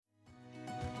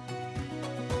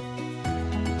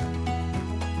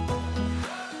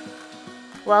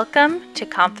Welcome to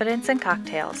Confidence and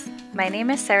Cocktails. My name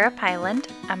is Sarah Pyland.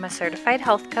 I'm a certified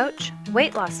health coach,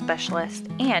 weight loss specialist,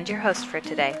 and your host for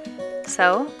today.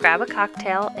 So grab a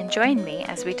cocktail and join me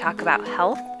as we talk about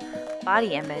health,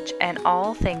 body image, and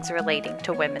all things relating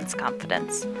to women's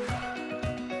confidence.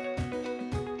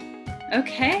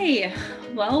 Okay,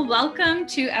 well, welcome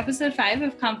to episode 5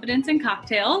 of Confidence and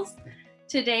Cocktails.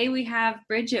 Today we have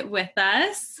Bridget with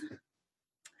us.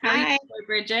 How are you doing,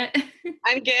 Bridget?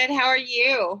 I'm good. How are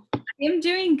you? I'm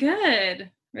doing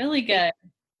good. Really good.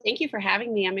 Thank you for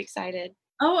having me. I'm excited.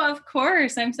 Oh, of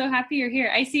course. I'm so happy you're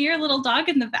here. I see your little dog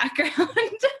in the background.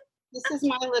 This is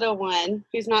my little one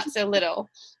who's not so little.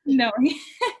 No.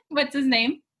 What's his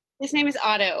name? His name is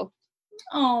Otto.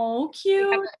 Oh,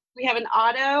 cute. We have an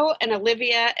Otto, an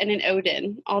Olivia, and an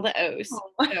Odin. All the O's.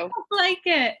 Oh, so. I like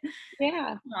it.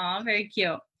 Yeah. Oh, very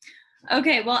cute.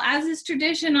 Okay, well, as is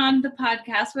tradition on the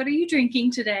podcast, what are you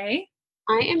drinking today?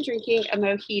 I am drinking a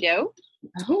mojito.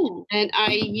 Oh. And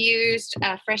I used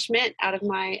fresh mint out of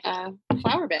my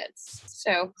flower beds.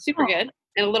 So super good.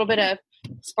 And a little bit of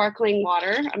sparkling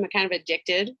water. I'm kind of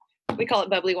addicted. We call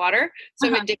it bubbly water. So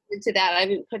I'm addicted to that. I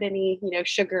didn't put any,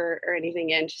 sugar or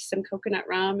anything in. Just some coconut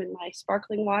rum and my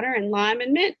sparkling water and lime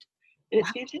and mint. And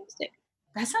it's fantastic.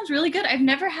 That sounds really good. I've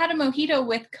never had a mojito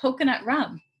with coconut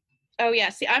rum. Oh yeah,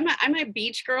 see, I'm a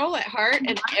beach girl at heart,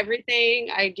 and everything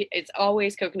I do, it's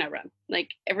always coconut rum. Like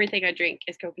everything I drink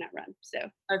is coconut rum. So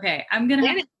okay, I'm gonna.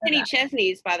 And it's Kenny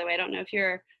Chesney's, by the way. I don't know if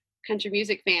you're a country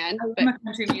music fan, I'm a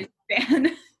country music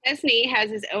fan. Chesney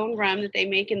has his own rum that they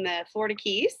make in the Florida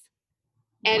Keys,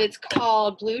 and it's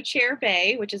called Blue Chair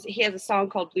Bay, he has a song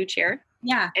called Blue Chair.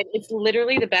 Yeah, and it's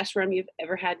literally the best rum you've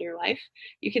ever had in your life.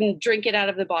 You can drink it out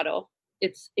of the bottle.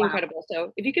 It's incredible.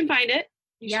 So if you can find it.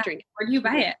 You should drink it. Where do you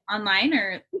buy it? Online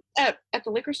or? At the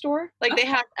liquor store. Like they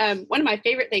have, one of my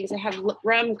favorite things, they have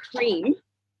rum cream.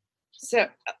 So,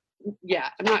 yeah,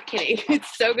 I'm not kidding.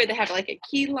 It's so good. They have like a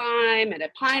key lime and a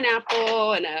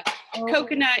pineapple and a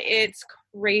coconut. It's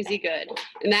crazy good.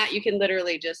 And that you can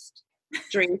literally just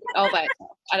drink all by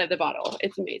itself out of the bottle.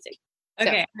 It's amazing.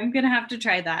 Okay, so, I'm going to have to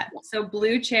try that. So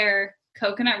Blue Chair,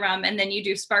 coconut rum, and then you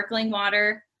do sparkling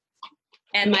water.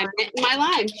 And my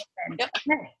lime. Yep.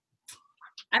 Okay.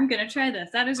 I'm going to try this.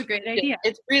 That is a great idea.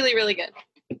 It's really, really good.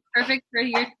 Perfect for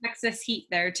your Texas heat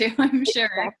there too, I'm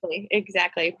sure.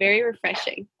 Exactly. Very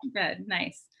refreshing. Good.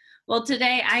 Nice. Well,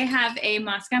 today I have a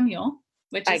Moscow Mule,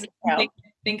 which is I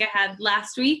think I had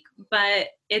last week, but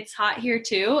it's hot here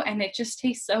too, and it just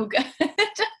tastes so good.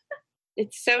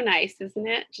 It's so nice, isn't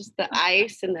it? Just the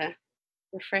ice and the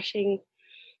refreshing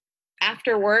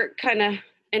after work kind of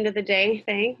end of the day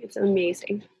thing. It's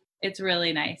amazing. It's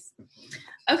really nice.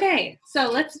 Okay, so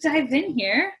let's dive in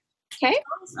here. Okay.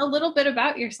 Tell us a little bit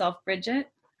about yourself, Bridget.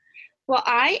 Well,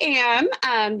 I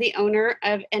am the owner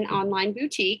of an online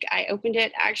boutique. I opened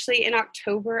it actually in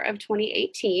October of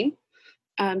 2018.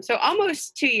 So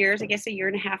almost 2 years, I guess a year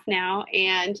and a half now.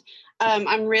 And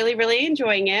I'm really, really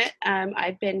enjoying it.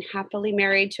 I've been happily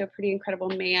married to a pretty incredible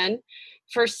man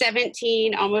for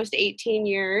 17, almost 18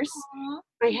 years. Aww.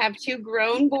 I have 2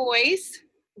 grown boys,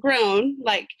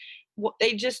 like,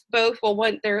 they just both,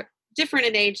 they're different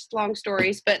in age, long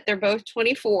stories, but they're both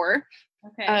 24,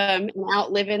 and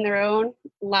out living their own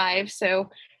lives. So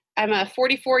I'm a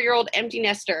 44-year-old empty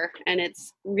nester, and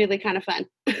it's really kind of fun,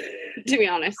 to be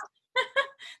honest.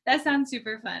 That sounds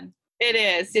super fun. It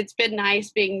is. It's been nice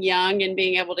being young and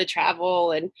being able to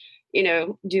travel and,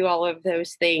 do all of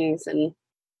those things and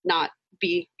not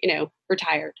be,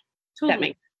 retired. Totally. That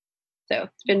makes sense. So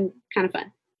it's been kind of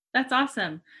fun. That's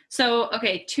awesome. So,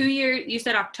 2 years, you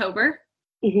said October?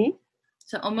 Mm-hmm.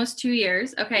 So almost 2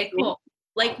 years. Okay, cool.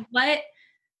 Like what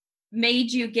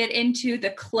made you get into the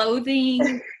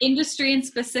clothing industry in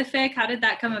specific? How did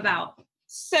that come about?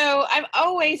 So I've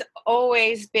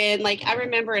always been like, I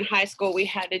remember in high school, we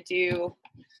had to do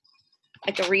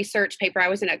like a research paper. I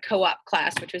was in a co-op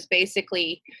class, which was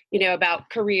basically, about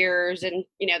careers and,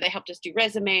 they helped us do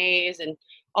resumes and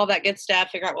all that good stuff,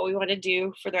 figure out what we wanted to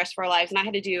do for the rest of our lives. And I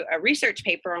had to do a research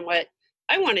paper on what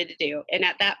I wanted to do. And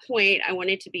at that point, I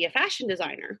wanted to be a fashion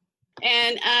designer.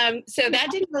 And so that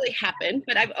didn't really happen,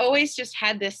 but I've always just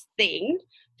had this thing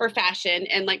for fashion.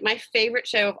 And like my favorite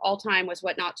show of all time was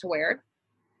What Not to Wear.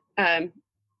 I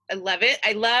love it.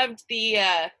 I loved the,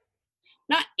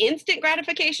 not instant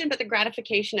gratification, but the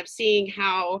gratification of seeing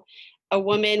how a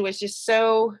woman was just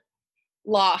so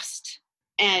lost.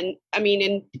 And I mean,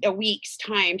 in a week's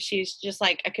time, she's just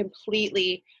like a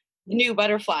completely new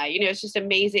butterfly. It's just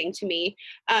amazing to me.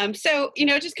 So,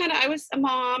 just kind of, I was a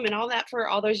mom and all that for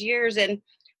all those years. And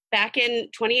back in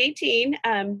 2018,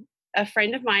 a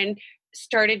friend of mine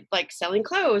started like selling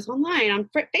clothes online on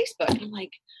Facebook. And I'm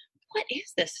like, what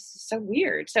is this? This is so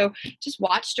weird. So just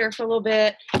watched her for a little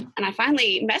bit, and I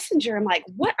finally messaged her. I'm like,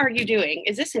 what are you doing?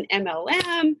 Is this an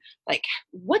MLM? Like,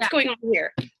 what's going on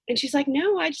here? And she's like,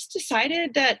 no, I just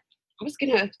decided that I was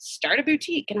going to start a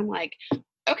boutique. And I'm like,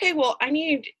 okay, well, I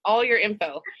need all your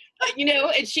info,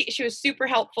 and she was super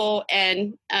helpful,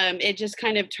 and it just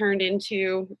kind of turned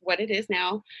into what it is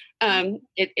now.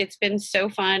 It's been so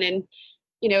fun, and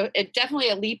it's definitely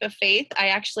a leap of faith. I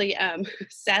actually,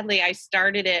 sadly, I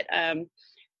started it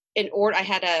in order. I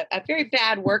had a very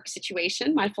bad work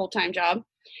situation, my full-time job,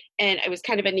 and it was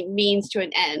kind of a means to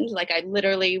an end. Like I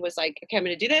literally was like, okay, I'm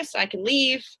going to do this. I can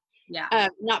leave,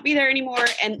 not be there anymore.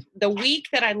 And the week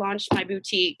that I launched my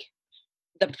boutique,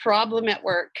 the problem at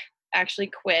work actually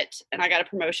quit, and I got a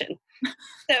promotion.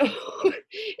 So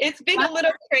it's been a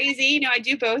little crazy. I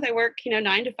do both. I work,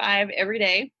 9 to 5 every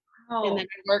day. Oh. And then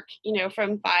I work,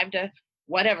 from 5 to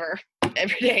whatever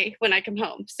every day when I come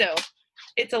home. So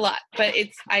it's a lot, but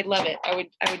I love it. I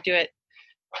would do it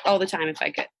all the time if I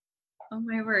could. Oh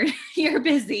my word. You're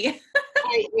busy.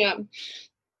 I am.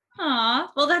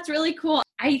 Aw, well, that's really cool.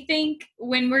 I think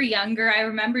when we're younger, I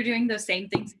remember doing those same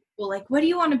things. Well, like, what do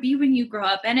you want to be when you grow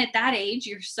up? And at that age,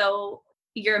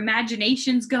 your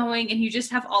imagination's going, and you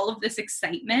just have all of this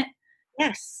excitement.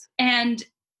 Yes. And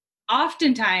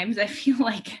oftentimes, I feel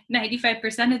like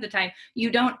 95% of the time, you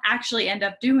don't actually end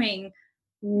up doing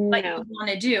what you want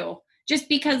to do, just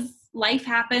because life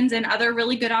happens and other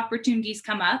really good opportunities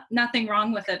come up. Nothing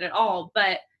wrong with it at all,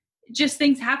 but just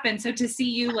things happen. So to see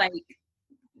you, like,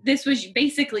 this was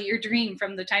basically your dream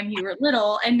from the time you were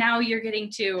little, and now you're getting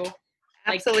to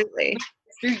absolutely.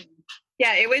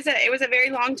 Yeah, it was a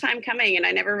very long time coming, and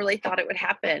I never really thought it would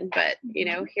happen, but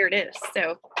here it is.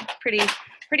 So pretty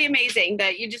amazing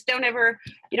that you don't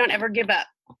ever give up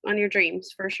on your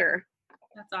dreams, for sure.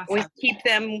 That's awesome. Always keep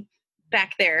them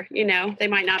back there. They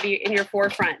might not be in your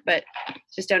forefront, but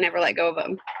just don't ever let go of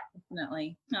them.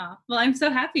 Definitely. Oh, well, I'm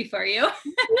so happy for you.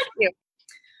 Thank you.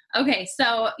 Okay,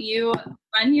 so you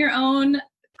run your own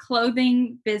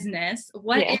clothing business.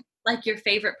 What is like your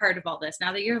favorite part of all this?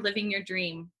 Now that you're living your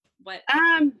dream, what?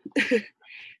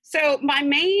 So my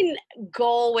main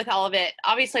goal with all of it,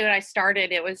 obviously when I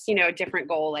started, it was, a different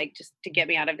goal, like just to get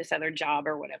me out of this other job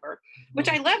or whatever, which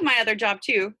I love my other job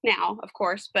too now, of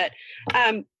course, but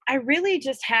I really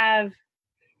just have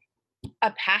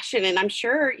a passion, and I'm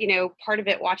sure, part of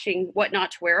it watching What Not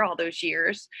to Wear all those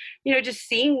years, just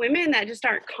seeing women that just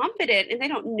aren't confident, and they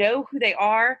don't know who they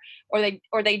are, or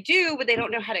they do, but they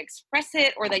don't know how to express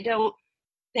it, or they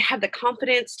have the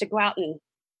confidence to go out and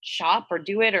shop or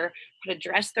do it, or how to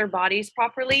dress their bodies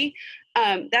properly.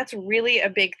 That's really a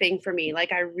big thing for me.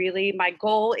 Like my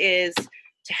goal is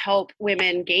to help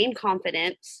women gain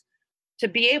confidence, to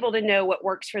be able to know what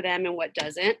works for them and what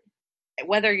doesn't,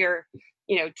 whether you're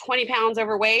 20 pounds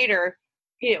overweight or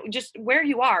just where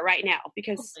you are right now.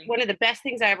 Because one of the best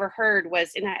things I ever heard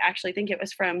was, and I actually think it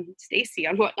was from Stacy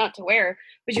on What Not to Wear,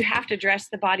 was you have to dress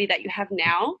the body that you have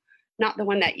now, not the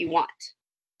one that you want.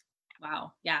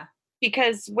 Wow. Yeah.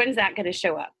 Because when's that going to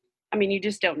show up? I mean, you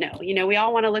just don't know. We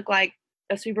all want to look like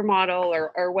a supermodel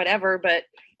or whatever, but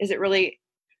is it really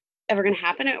ever going to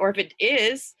happen? Or if it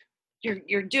is,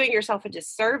 you're doing yourself a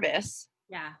disservice.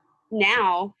 Yeah.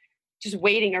 Now, just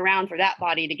waiting around for that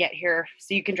body to get here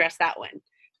so you can dress that one.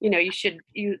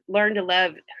 You learn to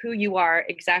love who you are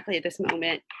exactly at this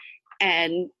moment,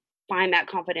 and find that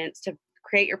confidence to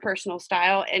create your personal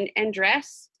style and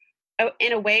dress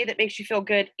in a way that makes you feel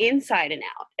good inside and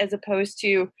out, as opposed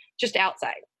to just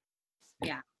outside.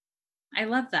 Yeah. I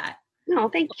love that. No,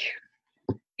 thank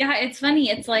you. Yeah. It's funny.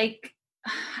 It's like,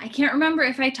 I can't remember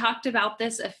if I talked about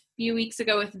this a few weeks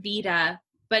ago with Vita,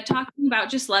 but talking about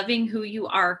just loving who you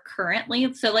are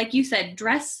currently. So like you said,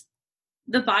 dress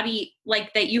the body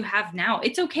like that you have now.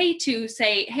 It's okay to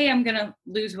say, hey, I'm going to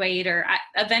lose weight, or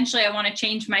eventually I want to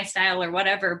change my style or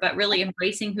whatever, but really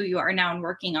embracing who you are now and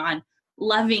working on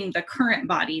loving the current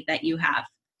body that you have.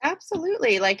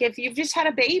 Absolutely. Like if you've just had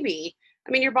a baby,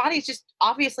 I mean, your body's just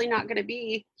obviously not going to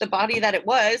be the body that it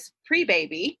was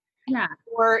pre-baby. Yeah.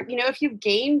 Or, if you've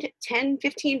gained 10,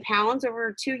 15 pounds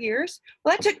over 2 years,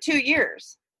 well, that took 2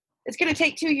 years. It's going to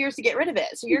take 2 years to get rid of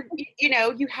it. So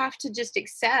you have to just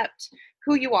accept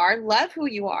who you are, love who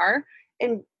you are,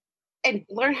 and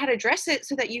learn how to dress it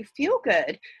so that you feel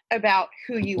good about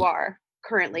who you are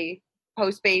currently,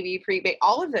 post-baby, pre-baby,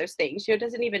 all of those things. It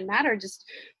doesn't even matter. Just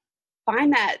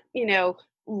find that,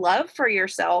 love for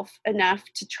yourself enough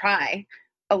to try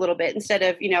a little bit, instead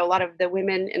of, a lot of the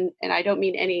women, and I don't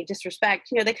mean any disrespect,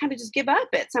 they kind of just give up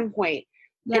at some point.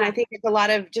 Yeah. And I think it's a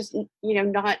lot of just,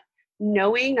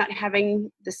 knowing, not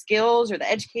having the skills or the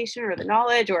education or the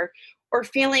knowledge, or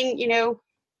feeling,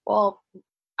 well,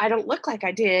 I don't look like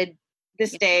I did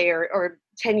this day or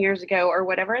 10 years ago or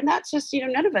whatever. And that's just,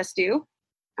 none of us do.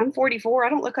 I'm 44. I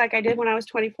don't look like I did when I was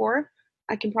 24.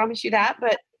 I can promise you that.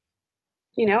 But,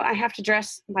 I have to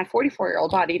dress my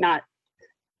 44-year-old body, not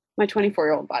my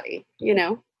 24-year-old body,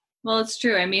 Well, it's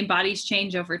true. I mean, bodies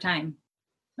change over time.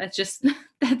 That's just,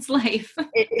 that's life.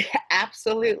 It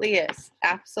absolutely is.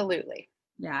 Absolutely.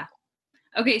 Yeah.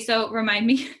 Okay. So remind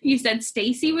me, you said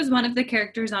Stacy was one of the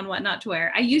characters on What Not to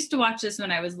Wear. I used to watch this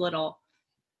when I was little.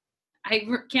 I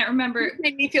can't remember. It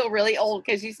made me feel really old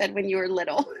because you said when you were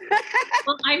little.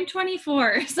 Well, I'm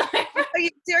 24. So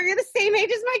you're the same age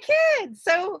as my kids.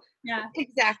 So yeah,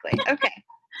 exactly. Okay.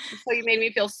 So you made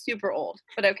me feel super old,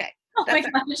 but okay. Oh my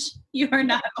gosh, you are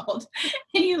not old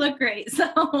and you look great.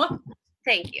 So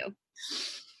thank you.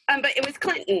 But it was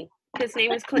Clinton. His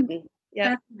name was Clinton. Yeah.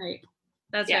 That's right.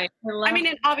 That's right. I mean,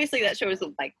 and obviously that show was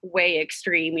like way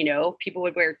extreme, people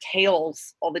would wear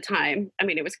tails all the time. I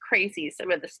mean, it was crazy,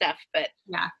 some of the stuff, but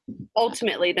yeah,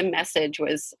 ultimately the message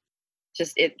was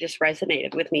it just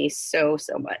resonated with me so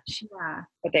much. Yeah.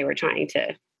 What they were trying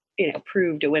to,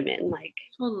 prove to women, like,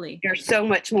 totally, you're so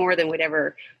much more than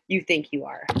whatever you think you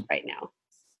are right now.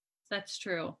 That's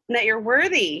true. And that you're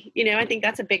worthy. I think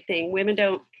that's a big thing. Women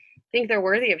don't think they're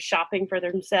worthy of shopping for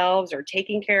themselves or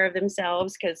taking care of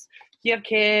themselves because you have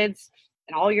kids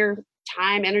and all your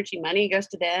time, energy, money goes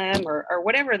to them or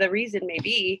whatever the reason may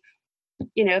be.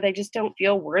 They just don't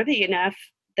feel worthy enough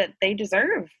that they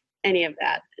deserve any of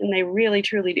that. And they really,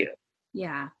 truly do.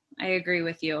 Yeah, I agree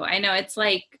with you. I know it's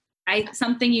like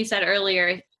something you said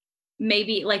earlier,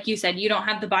 maybe like you said, you don't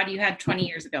have the body you had 20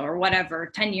 years ago or whatever,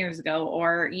 10 years ago,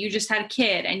 or you just had a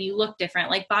kid and you look different.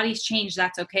 Like bodies change,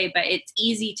 that's okay. But it's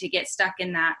easy to get stuck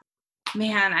in that,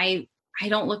 man, I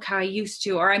don't look how I used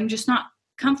to, or I'm just not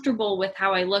comfortable with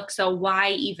how I look. So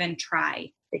why even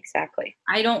try? Exactly.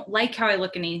 I don't like how I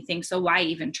look in anything. So why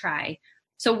even try?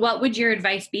 So what would your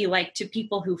advice be like to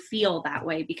people who feel that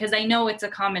way? Because I know it's a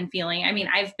common feeling. I mean,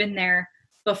 I've been there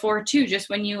before too, just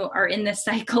when you are in this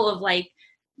cycle of like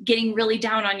getting really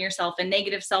down on yourself and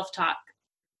negative self-talk.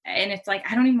 And it's like,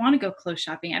 I don't even want to go clothes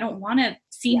shopping. I don't want to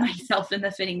see myself in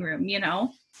the fitting room,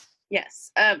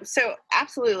 Yes. So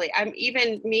absolutely.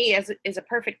 Me as a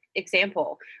perfect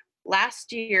example.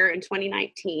 Last year in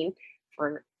 2019,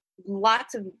 for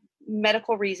lots of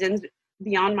medical reasons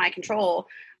beyond my control,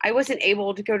 I wasn't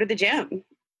able to go to the gym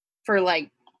for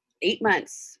like 8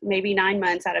 months, maybe 9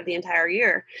 months out of the entire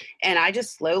year. And I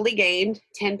just slowly gained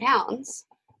 10 pounds.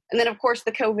 And then of course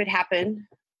the COVID happened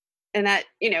and that,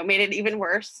 made it even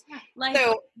worse.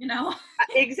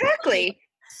 Exactly.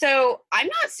 So I'm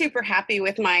not super happy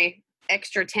with my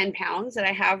extra 10 pounds that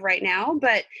I have right now,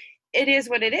 but it is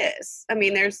what it is. I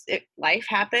mean, life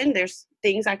happened. There's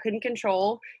things I couldn't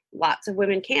control. Lots of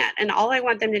women can't. And all I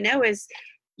want them to know is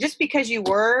just because you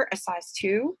were a size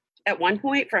 2 at one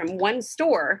point from one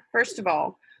store, first of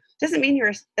all, doesn't mean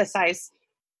you're a size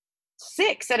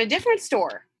 6 at a different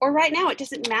store or right now. It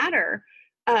doesn't matter.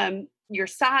 Your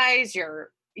size,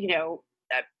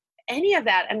 any of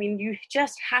that. I mean, you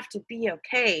just have to be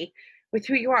okay with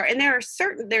who you are. And there's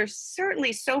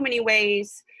certainly so many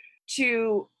ways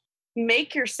to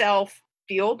make yourself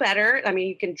feel better. I mean,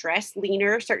 you can dress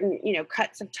leaner, certain,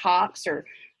 cuts of tops or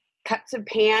cuts of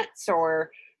pants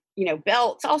or,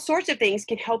 belts, all sorts of things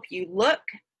can help you look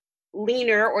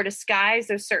leaner or disguise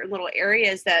those certain little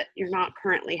areas that you're not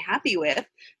currently happy with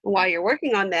while you're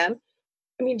working on them.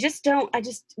 I mean, I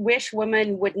just wish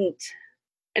women wouldn't.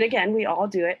 And again, we all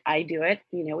do it. I do it.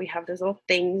 We have those little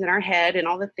things in our head and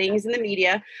all the things in the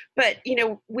media, but,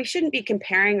 we shouldn't be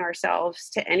comparing ourselves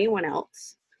to anyone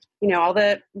else. All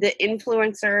the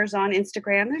influencers on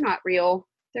Instagram, they're not real.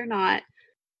 They're not.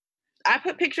 I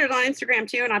put pictures on Instagram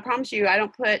too, and I promise you, I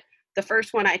don't put the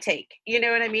first one I take. You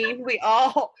know what I mean?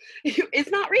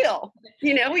 It's not real.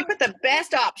 We put the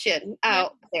best option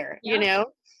out there,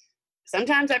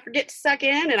 Sometimes I forget to suck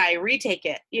in and I retake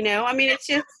it, I mean, it's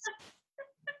just,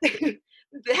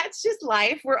 that's just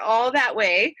life. We're all that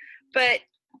way, but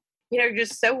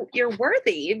you're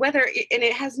worthy, and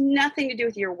it has nothing to do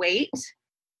with your weight.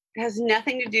 It has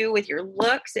nothing to do with your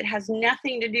looks. It has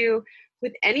nothing to do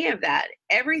with any of that.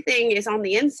 Everything is on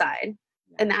the inside.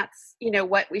 And that's,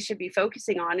 what we should be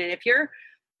focusing on. And if you're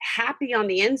happy on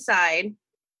the inside,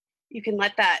 you can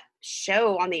let that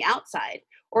show on the outside.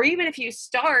 Or even if you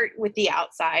start with the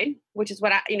outside, which is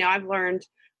what I've learned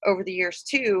over the years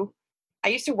too. I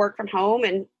used to work from home,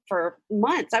 and for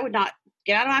months I would not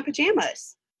get out of my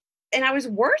pajamas, and I was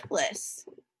worthless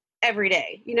every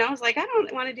day. I was like, I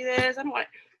don't want to do this. I don't want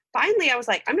to. finally I was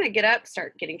like, I'm going to get up,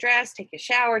 start getting dressed, take a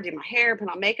shower, do my hair, put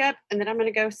on makeup, and then I'm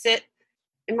going to go sit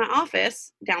in my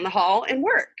office down the hall and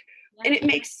work. And it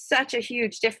makes such a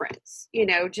huge difference,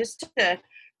 just to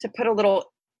put a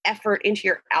little effort into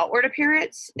your outward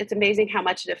appearance. It's amazing how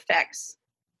much it affects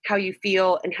how you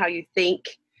feel and how you think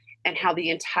and how the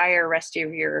entire rest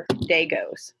of your day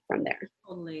goes from there.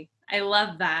 Totally. I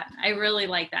love that. I really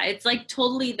like that. It's like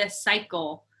totally the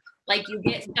cycle. Like you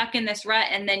get stuck in this rut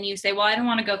and then you say, well, I don't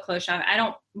want to go clothes shop. I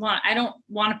don't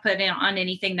want to put on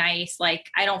anything nice. Like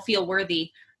I don't feel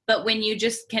worthy. But when you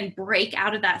just can break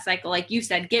out of that cycle, like you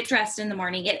said, get dressed in the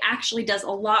morning, it actually does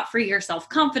a lot for your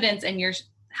self-confidence and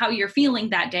how you're feeling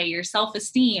that day, your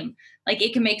self-esteem. Like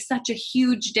it can make such a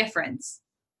huge difference.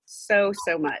 So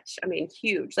much. I mean,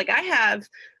 huge. Like I have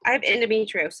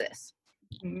endometriosis.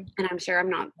 Mm-hmm. And I'm sure I'm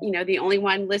not, the only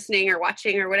one listening or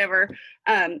watching or whatever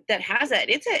that has it.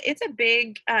 It's a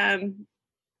big pain,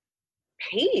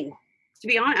 to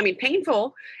be honest. I mean,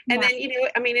 painful. And then,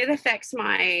 it affects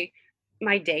my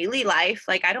daily life.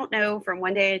 Like, I don't know from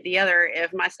one day to the other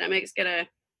if my stomach's going to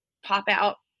pop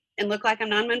out and look like I'm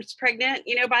 9 months pregnant,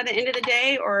 by the end of the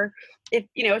day, or if,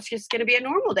 it's just going to be a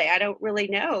normal day. I don't really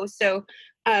know. So,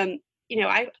 I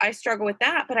struggle with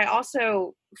that, but I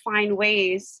also find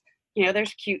ways,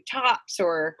 there's cute tops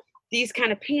or these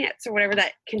kind of pants or whatever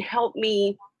that can help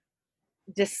me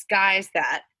disguise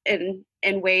that in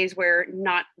ways where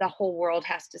not the whole world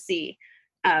has to see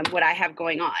what I have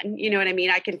going on. You know what I mean?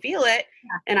 I can feel it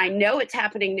and I know it's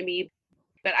happening to me,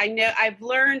 but I know I've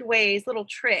learned ways, little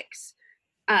tricks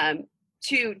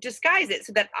to disguise it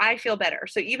so that I feel better.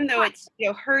 So even though it's,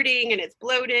 hurting and it's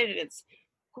bloated and it's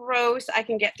gross, I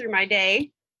can get through my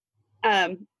day,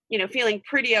 feeling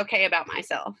pretty okay about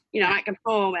myself. I might come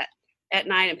home at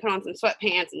night and put on some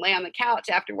sweatpants and lay on the couch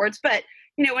afterwards. But,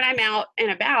 when I'm out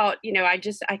and about,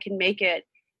 I can make it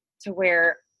to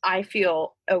where I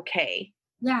feel okay,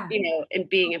 and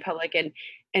being in public.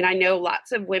 And I know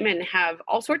lots of women have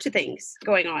all sorts of things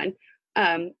going on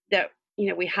that,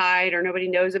 we hide or nobody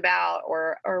knows about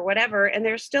or whatever. And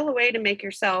there's still a way to make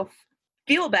yourself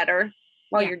feel better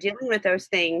while you're dealing with those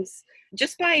things,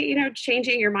 just by,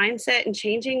 changing your mindset and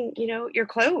changing, your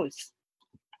clothes.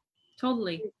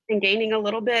 Totally. And gaining a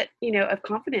little bit, of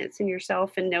confidence in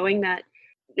yourself and knowing that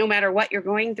no matter what you're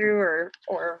going through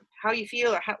or how you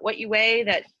feel or what you weigh,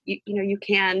 that, you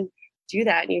can do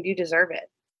that and you do deserve it.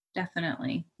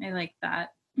 Definitely. I like that.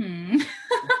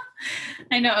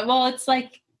 I know. Well, it's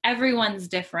like everyone's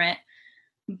different,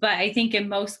 but I think in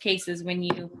most cases when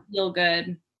you feel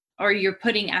good or you're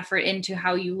putting effort into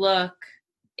how you look,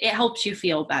 it helps you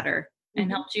feel better and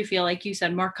helps you feel, like you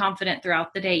said, more confident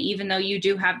throughout the day, even though you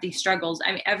do have these struggles.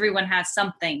 I mean, everyone has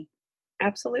something.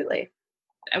 Absolutely.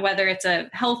 Whether it's a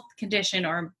health condition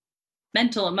or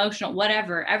mental, emotional,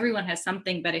 whatever, everyone has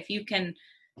something. But if you can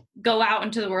go out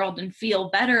into the world and feel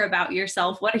better about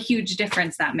yourself, what a huge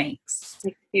difference that makes.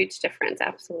 A huge difference.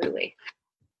 Absolutely.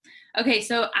 Okay.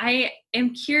 So I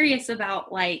am curious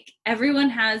about, like, everyone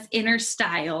has inner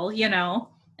style, and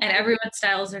everyone's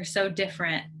styles are so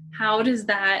different. How does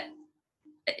that,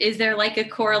 is there like a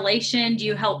correlation? Do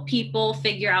you help people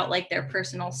figure out like their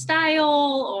personal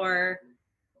style, or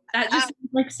that just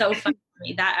seems like so fun for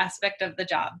me, that aspect of the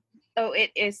job? Oh,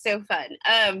 it is so fun.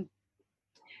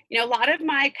 A lot of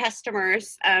my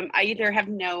customers, I either have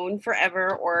known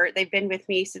forever or they've been with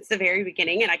me since the very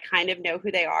beginning, and I kind of know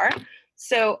who they are.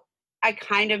 So I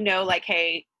kind of know, like,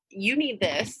 hey, you need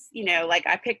this, like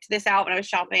I picked this out when I was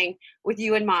shopping with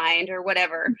you in mind or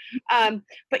whatever.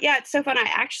 But yeah, it's so fun. I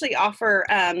actually offer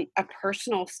a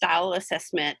personal style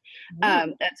assessment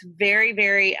that's very,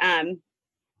 very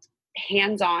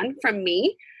hands-on from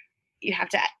me. You have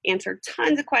to answer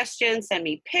tons of questions, send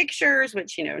me pictures,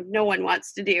 which, no one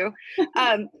wants to do.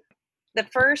 The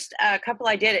first couple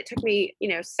I did, it took me,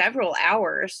 several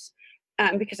hours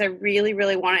because I really,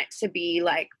 really want it to be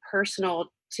like personal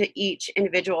to each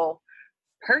individual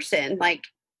person. Like,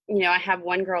 I have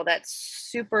one girl that's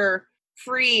super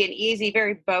free and easy,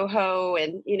 very boho,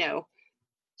 and,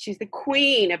 she's the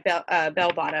queen of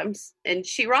bell bottoms, and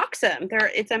she rocks them.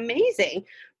 It's amazing.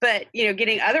 But,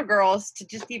 getting other girls to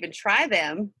just even try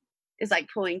them is like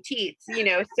pulling teeth,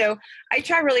 So I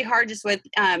try really hard just with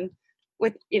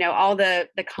all the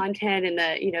content and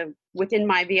the, within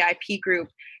my VIP group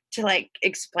to like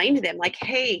explain to them, like,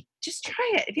 hey, just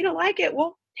try it. If you don't like it,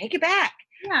 we'll take it back.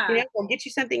 Yeah. We'll get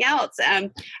you something else. I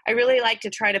really like to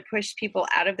try to push people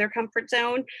out of their comfort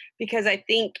zone, because I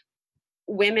think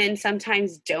women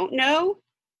sometimes don't know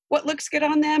what looks good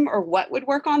on them or what would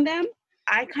work on them.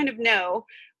 I kind of know,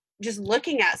 just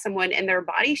looking at someone and their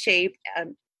body shape,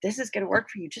 this is going to work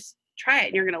for you. Just try it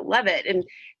and you're going to love it. And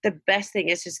the best thing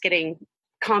is just getting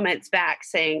comments back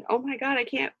saying, oh my God, I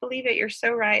can't believe it. You're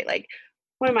so right. Like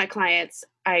one of my clients,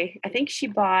 I think she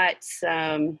bought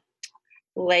some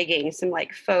leggings, some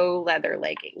like faux leather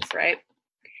leggings, right?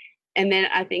 And then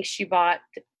I think she bought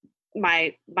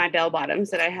my bell bottoms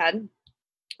that I had.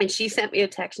 And she sent me a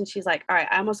text and she's like, all right,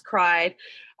 I almost cried.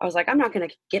 I was like, I'm not going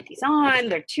to get these on.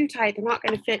 They're too tight. They're not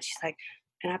going to fit. She's like,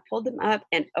 and I pulled them up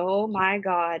and oh my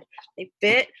God, they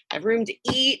fit. I have room to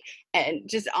eat and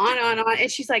just on and on.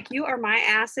 And she's like, you are my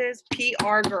ass's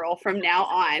PR girl from now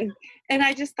on. And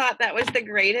I just thought that was the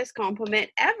greatest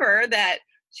compliment ever, that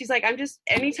she's like, I'm just,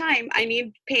 anytime I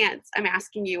need pants, I'm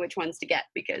asking you which ones to get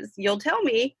because you'll tell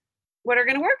me what are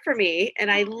going to work for me.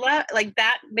 And I love, like,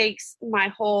 that makes my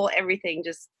whole everything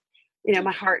just, you know,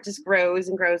 my heart just grows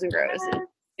and grows and grows and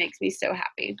makes me so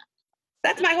happy.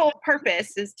 That's my whole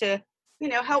purpose, is to, you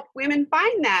know, help women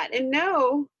find that and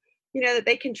know, you know, that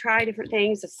they can try different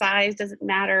things. The size doesn't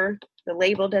matter. The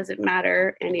label doesn't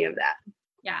matter, any of that.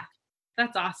 Yeah.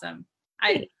 That's awesome.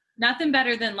 Nothing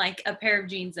better than like a pair of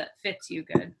jeans that fits you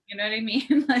good. You know what I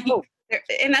mean? Like,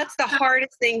 and that's the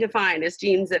hardest thing to find, is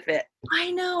jeans that fit.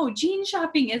 I know. Jean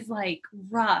shopping is like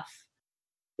rough.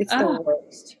 It's the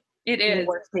worst. It is the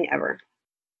worst thing ever.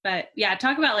 But yeah,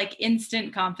 talk about like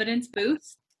instant confidence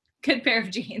boost. Good pair of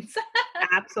jeans.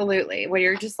 Absolutely. When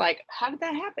you're just like, how did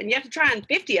that happen? You have to try on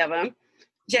 50 of them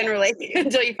generally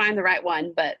until you find the right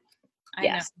one. But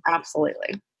yes,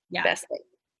 absolutely. Yeah. Best thing.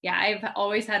 Yeah. I've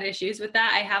always had issues with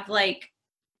that. I have like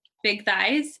big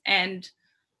thighs, and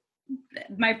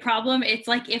my problem, it's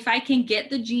like if I can get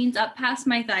the jeans up past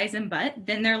my thighs and butt,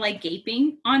 then they're like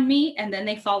gaping on me and then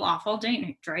they fall off all day and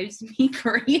it drives me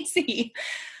crazy.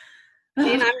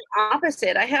 And I'm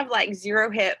opposite. I have like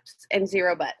 0 hips and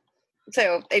 0 butt.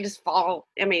 So they just fall.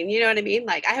 I mean, you know what I mean?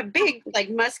 Like I have big, like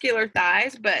muscular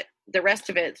thighs, but the rest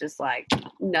of it's just like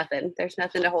nothing. There's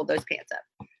nothing to hold those pants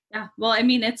up. Yeah. Well, I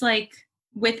mean, it's like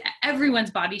with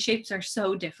everyone's body shapes are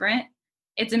so different.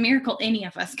 It's a miracle any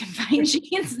of us can find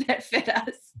jeans that fit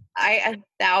us. I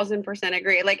 1,000%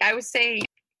 agree. Like I was saying,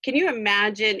 can you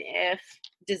imagine if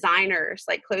designers,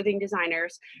 like clothing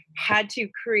designers, had to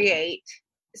create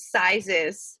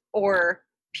sizes or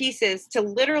pieces to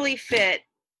literally fit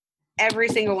every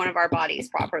single one of our bodies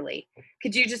properly?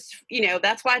 Could you just, you know,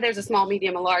 that's why there's a small,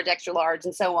 medium, a large, extra large,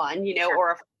 and so on, you know,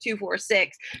 or a 2, 4,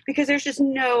 6, because there's just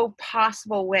no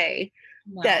possible way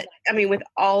that, I mean, with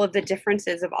all of the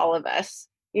differences of all of us,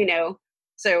 you know,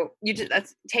 so you just,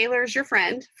 that's, tailor's your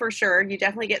friend for sure. You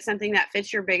definitely get something that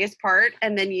fits your biggest part,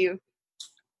 and then you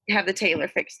have the tailor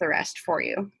fix the rest for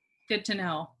you. Good to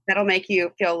know. That'll make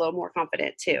you feel a little more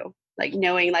confident too. Like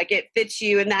knowing like it fits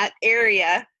you in that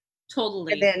area.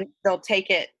 Totally. And then they'll take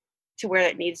it to where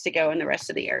it needs to go in the rest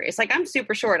of the areas. Like I'm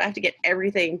super short. I have to get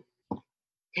everything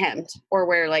hemmed or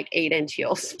wear like 8-inch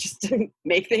heels just to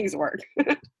make things work.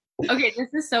 Okay. This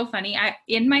is so funny.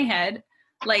 In my head,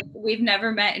 like we've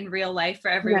never met in real life for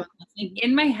everyone listening.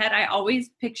 In my head, I always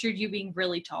pictured you being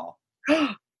really tall.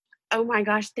 Oh my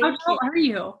gosh. Thank How tall are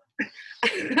you?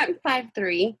 I'm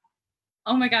 5'3".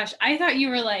 Oh my gosh. I thought you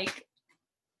were like,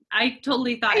 I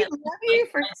totally thought I it love was you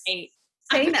like for 8.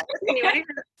 saying that. Listen, you want to hear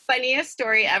the funniest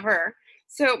story ever?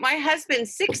 So my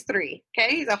husband's 6'3".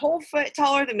 Okay. He's a whole foot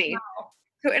taller than me. Wow.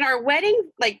 So in our wedding,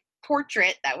 like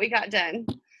portrait that we got done,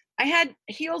 I had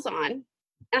heels on and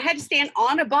I had to stand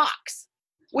on a box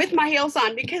with my heels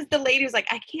on because the lady was like,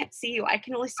 I can't see you. I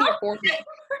can only see your forehead.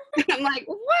 And I'm like,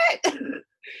 what?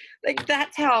 Like,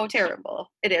 that's how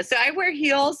terrible it is. So I wear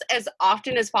heels as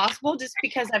often as possible just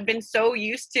because I've been so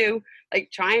used to like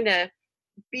trying to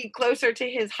be closer to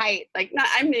his height. Like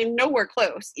I'm nowhere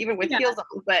close, even with heels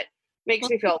on, but makes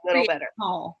me feel a little better.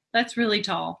 Tall. That's really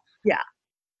tall. Yeah.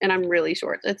 And I'm really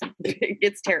short.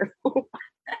 It's terrible.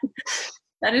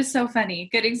 That is so funny.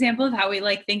 Good example of how we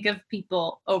like think of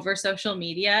people over social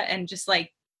media and just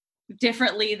like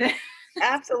differently than.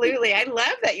 Absolutely. I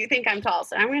love that you think I'm tall.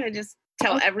 So I'm going to just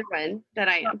tell everyone that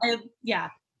I am.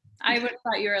 I would have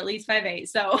thought you were at least 5'8".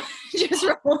 So just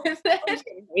roll with it.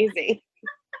 Amazing.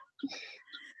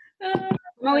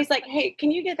 I'm always like, hey,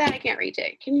 can you get that? I can't reach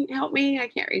it. Can you help me? I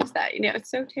can't reach that. You know, it's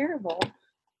so terrible.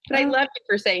 But I love you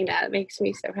for saying that. It makes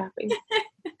me so happy.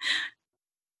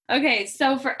 Okay,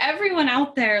 so for everyone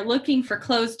out there looking for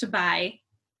clothes to buy,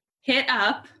 hit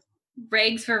up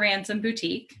Rags for Ransom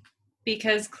Boutique,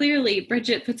 because clearly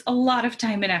Bridget puts a lot of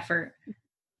time and effort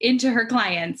into her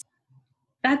clients.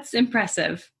 That's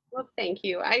impressive. Well, thank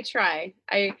you. I try.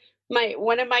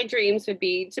 One of my dreams would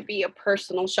be to be a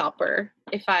personal shopper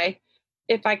if I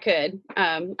if I could.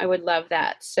 I would love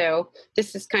that. So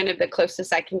this is kind of the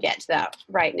closest I can get to that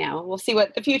right now. We'll see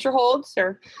what the future holds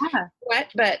or what,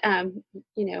 but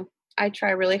I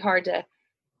try really hard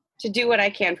to do what I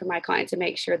can for my clients and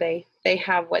make sure they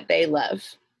have what they love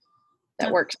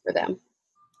that works for them.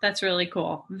 That's really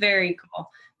cool. Very cool.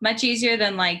 Much easier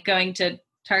than like going to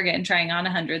Target and trying on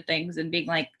 100 things and being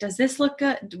like, does this look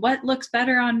good? What looks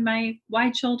better on my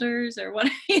wide shoulders or what,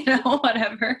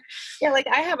 whatever. Yeah. Like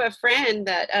I have a friend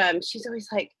that she's always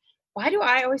like, why do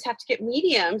I always have to get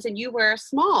mediums and you wear a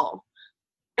small?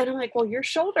 And I'm like, well, your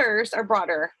shoulders are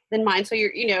broader than mine. So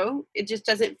it just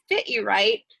doesn't fit you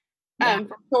right. From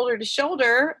shoulder to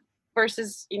shoulder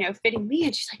versus, fitting me.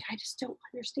 And she's like, I just don't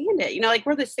understand it. Like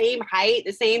we're the same height,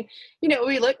 the same,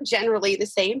 we look generally the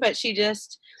same, but she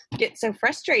just gets so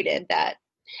frustrated that,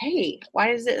 hey,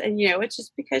 why is it? And, it's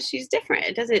just because she's different.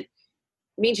 It doesn't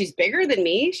mean she's bigger than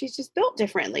me. She's just built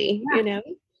differently,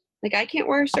 like I can't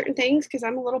wear certain things because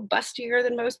I'm a little bustier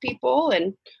than most people.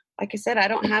 And like I said, I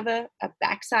don't have a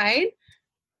backside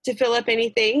to fill up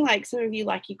anything like some of you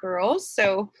lucky girls.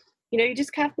 So, you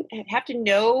just have to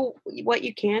know what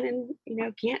you can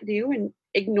and, can't do, and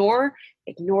ignore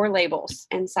labels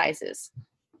and sizes.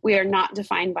 We are not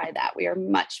defined by that. We are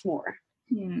much more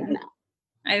than that.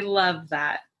 I love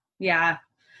that. Yeah.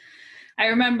 I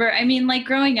remember, like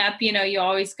growing up, you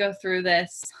always go through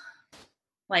this,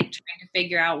 like trying to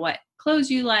figure out what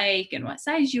clothes you like and what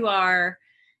size you are.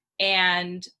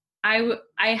 And I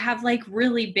have like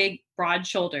really big, broad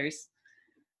shoulders.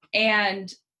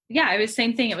 And yeah, it was the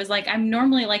same thing. It was like, I'm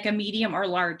normally like a medium or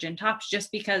large in tops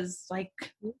just because like,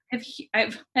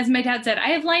 I've as my dad said,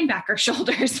 I have linebacker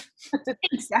shoulders.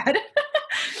 Thanks, Dad.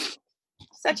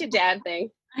 Such a dad thing.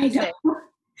 I know.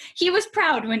 He was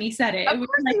proud when he said it. Of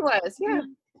course he was. Yeah.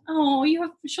 Oh, you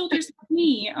have shoulders like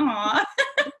me. Aw.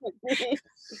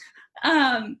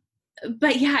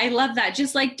 But yeah, I love that.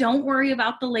 Just like, don't worry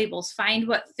about the labels. Find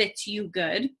what fits you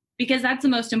good. Because that's the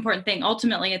most important thing.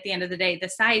 Ultimately, at the end of the day, the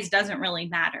size doesn't really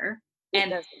matter.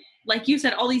 And like you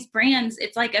said, all these brands,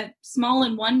 it's like a small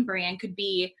in one brand could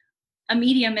be a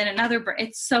medium in another brand.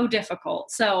 It's so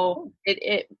difficult. So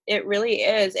it really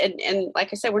is. And like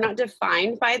I said, we're not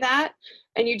defined by that.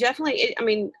 And you definitely,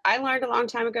 I learned a long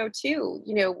time ago too,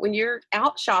 when you're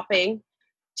out shopping,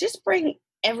 just bring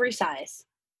every size.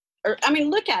 Or,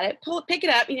 look at it, pick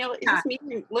it up, is this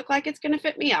medium look like it's going to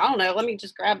fit me? I don't know. Let me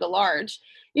just grab the large,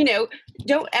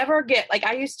 don't ever get, like,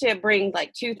 I used to bring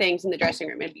like 2 things in the dressing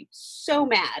room and be so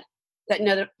mad that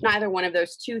neither one of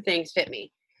those 2 things fit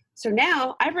me. So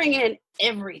now I bring in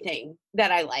everything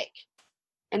that I like.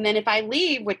 And then if I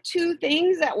leave with 2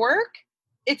 things that work,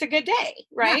 it's a good day,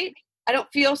 right? Yeah. I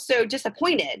don't feel so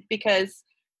disappointed because,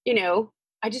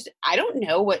 I don't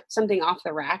know what something off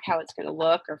the rack, how it's going to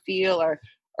look or feel or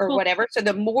whatever. So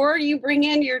the more you bring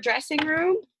in your dressing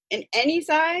room in any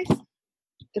size,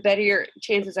 the better your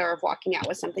chances are of walking out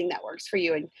with something that works for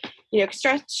you. And,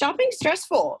 shopping's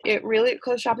stressful.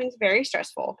 Clothes shopping is very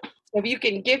stressful. So if you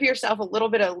can give yourself a little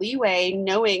bit of leeway,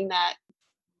 knowing that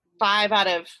 5 out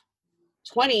of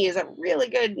 20 is a really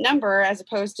good number as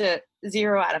opposed to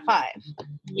 0 out of 5,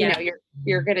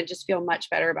 you're going to just feel much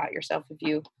better about yourself if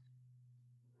you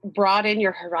broaden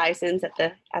your horizons at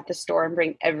the store and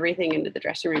bring everything into the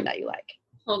dressing room that you like.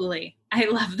 Totally. I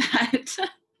love that.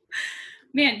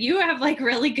 Man, you have like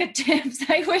really good tips.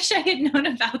 I wish I had known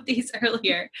about these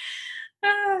earlier.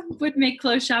 Would make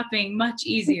clothes shopping much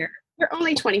easier. You're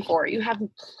only 24. You have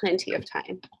plenty of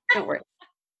time. Don't worry.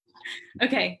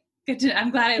 Okay. Good.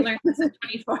 I'm glad I learned this at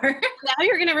 24. Now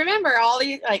you're going to remember all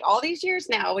these years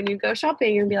now when you go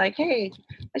shopping and be like, hey,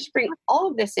 I should bring all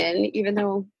of this in, even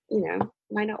though,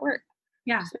 might not work.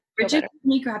 Yeah. Bridget,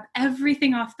 me grab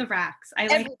everything off the racks. I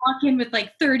walk in with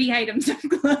like 30 items of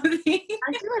clothing.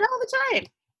 I do it all the time.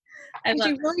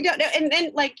 You really don't know. And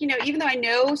then even though I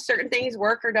know certain things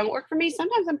work or don't work for me,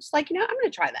 sometimes I'm just like, I'm going to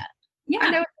try that. Yeah. I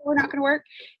know we're not going to work.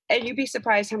 And you'd be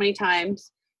surprised how many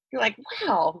times you're like,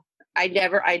 wow, I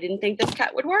didn't think this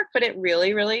cut would work, but it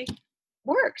really, really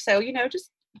works. So,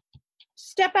 just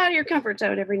step out of your comfort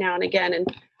zone every now and again and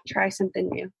try something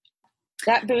new.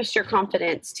 That boosts your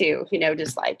confidence too,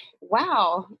 just like,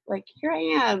 wow, like here I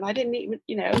am. I didn't even,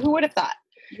 who would have thought?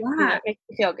 Yeah. It makes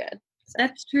you feel good. So.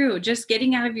 That's true. Just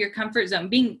getting out of your comfort zone,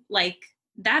 being like,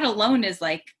 that alone is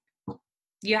like,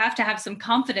 you have to have some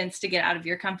confidence to get out of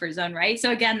your comfort zone, right?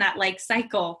 So again, that like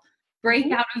cycle,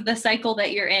 break out of the cycle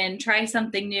that you're in, try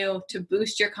something new to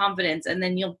boost your confidence, and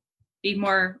then you'll be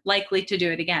more likely to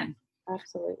do it again.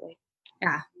 Absolutely.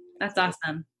 Yeah, that's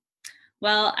awesome.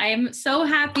 Well, I'm so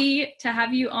happy to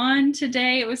have you on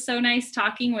today. It was so nice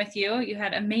talking with you. You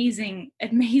had amazing,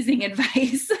 amazing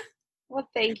advice. Well,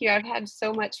 thank Thank you. I've had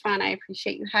so much fun. I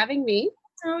appreciate you having me.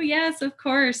 Oh, yes, of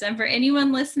course. And for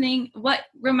anyone listening,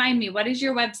 remind me, what is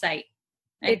your website?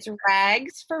 It's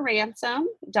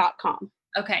ragsforransom.com.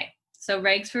 Okay. So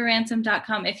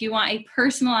ragsforransom.com if you want a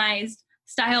personalized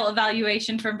style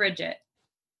evaluation from Bridget.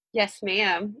 Yes,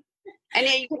 ma'am. And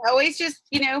you can always just,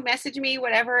 message me,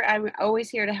 whatever. I'm always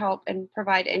here to help and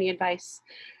provide any advice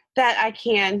that I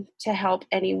can to help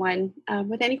anyone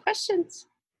with any questions.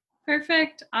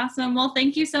 Perfect. Awesome. Well,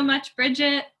 thank you so much,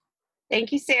 Bridget.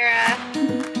 Thank you, Sarah.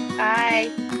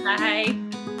 Bye. Bye.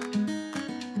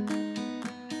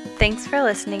 Thanks for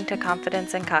listening to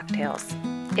Confidence and Cocktails.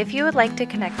 If you would like to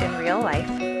connect in real life,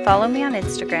 follow me on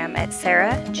Instagram at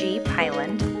Sarah G.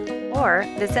 Pyland or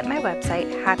visit my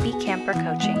website,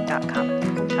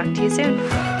 happycampercoaching.com. Talk to you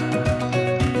soon.